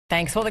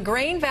Thanks. Well, the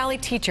Grain Valley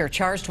teacher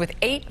charged with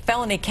 8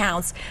 felony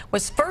counts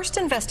was first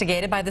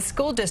investigated by the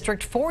school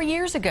district 4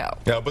 years ago.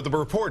 Yeah, but the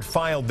report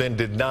filed then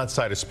did not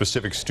cite a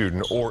specific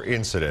student or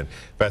incident.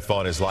 Beth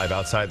Vaughn is live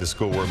outside the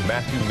school where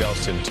Matthew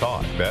Nelson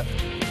taught. Beth?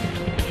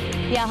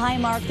 Yeah, hi,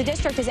 Mark. The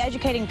district is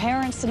educating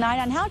parents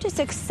tonight on how to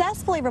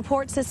successfully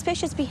report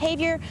suspicious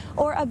behavior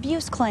or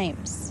abuse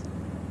claims.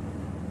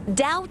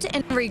 Doubt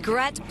and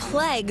regret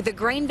plague the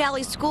Grain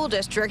Valley School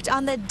District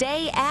on the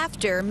day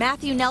after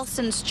Matthew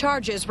Nelson's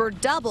charges were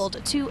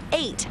doubled to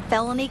 8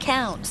 felony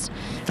counts.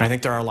 I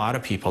think there are a lot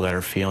of people that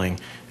are feeling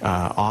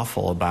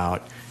awful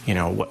about, you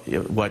know,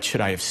 what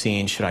should I have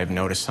seen? Should I have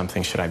noticed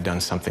something? Should I have done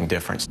something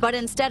different? But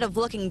instead of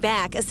looking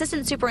back,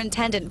 Assistant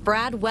Superintendent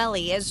Brad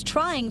Welly is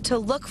trying to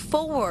look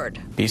forward.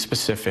 Be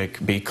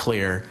specific, be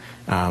clear,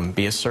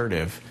 be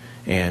assertive,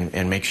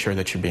 and make sure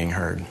that you're being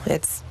heard.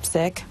 It's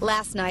sick.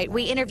 Last night,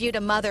 we interviewed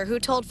a mother who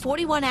told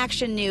 41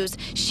 Action News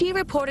she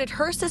reported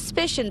her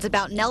suspicions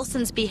about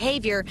Nelson's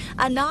behavior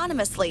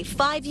anonymously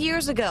 5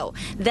 years ago.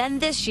 Then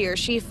this year,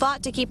 she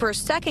fought to keep her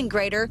second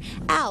grader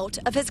out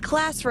of his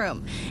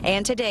classroom.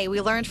 And today, we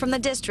learned from the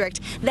district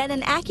that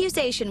an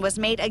accusation was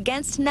made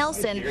against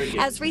Nelson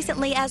as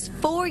recently as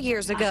 4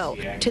 years ago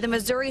to the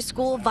Missouri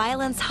School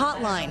Violence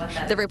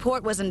Hotline. The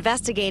report was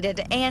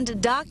investigated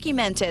and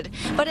documented,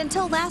 but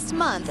until last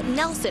month,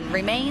 Nelson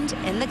remained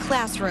in the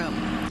classroom.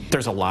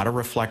 There's a lot of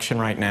reflection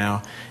right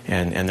now,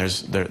 and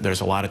there's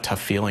a lot of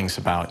tough feelings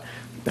about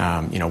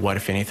you know, what,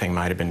 if anything,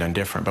 might have been done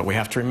different. But we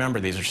have to remember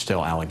these are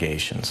still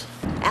allegations.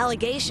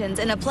 Allegations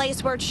in a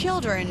place where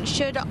children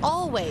should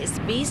always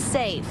be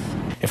safe.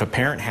 If a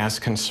parent has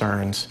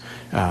concerns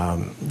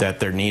that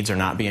their needs are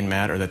not being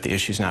met or that the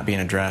issue's not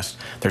being addressed,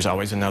 there's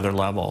always another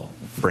level.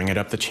 Bring it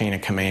up the chain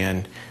of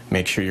command.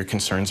 Make sure your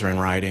concerns are in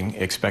writing.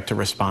 Expect a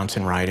response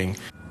in writing.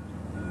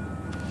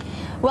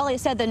 Well, he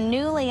said the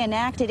newly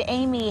enacted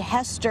Amy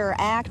Hester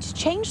Act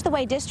changed the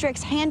way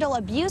districts handle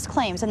abuse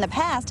claims. In the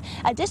past,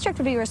 a district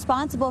would be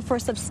responsible for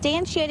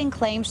substantiating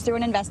claims through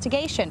an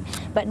investigation.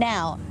 But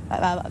now,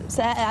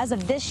 as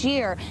of this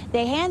year,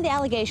 they hand the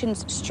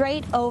allegations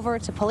straight over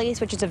to police,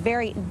 which is a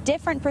very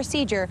different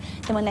procedure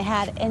than when they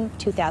had in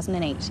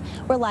 2008.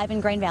 We're live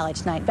in Grain Valley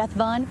tonight. Beth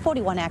Vaughn,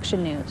 41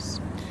 Action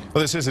News.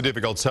 Well, this is a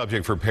difficult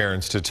subject for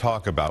parents to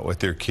talk about with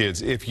their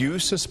kids. If you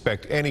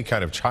suspect any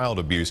kind of child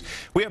abuse,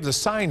 we have the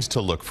signs to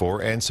look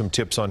for and some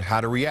tips on how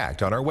to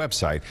react on our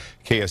website,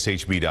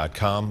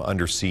 kshb.com,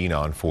 under Scene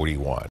on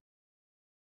 41.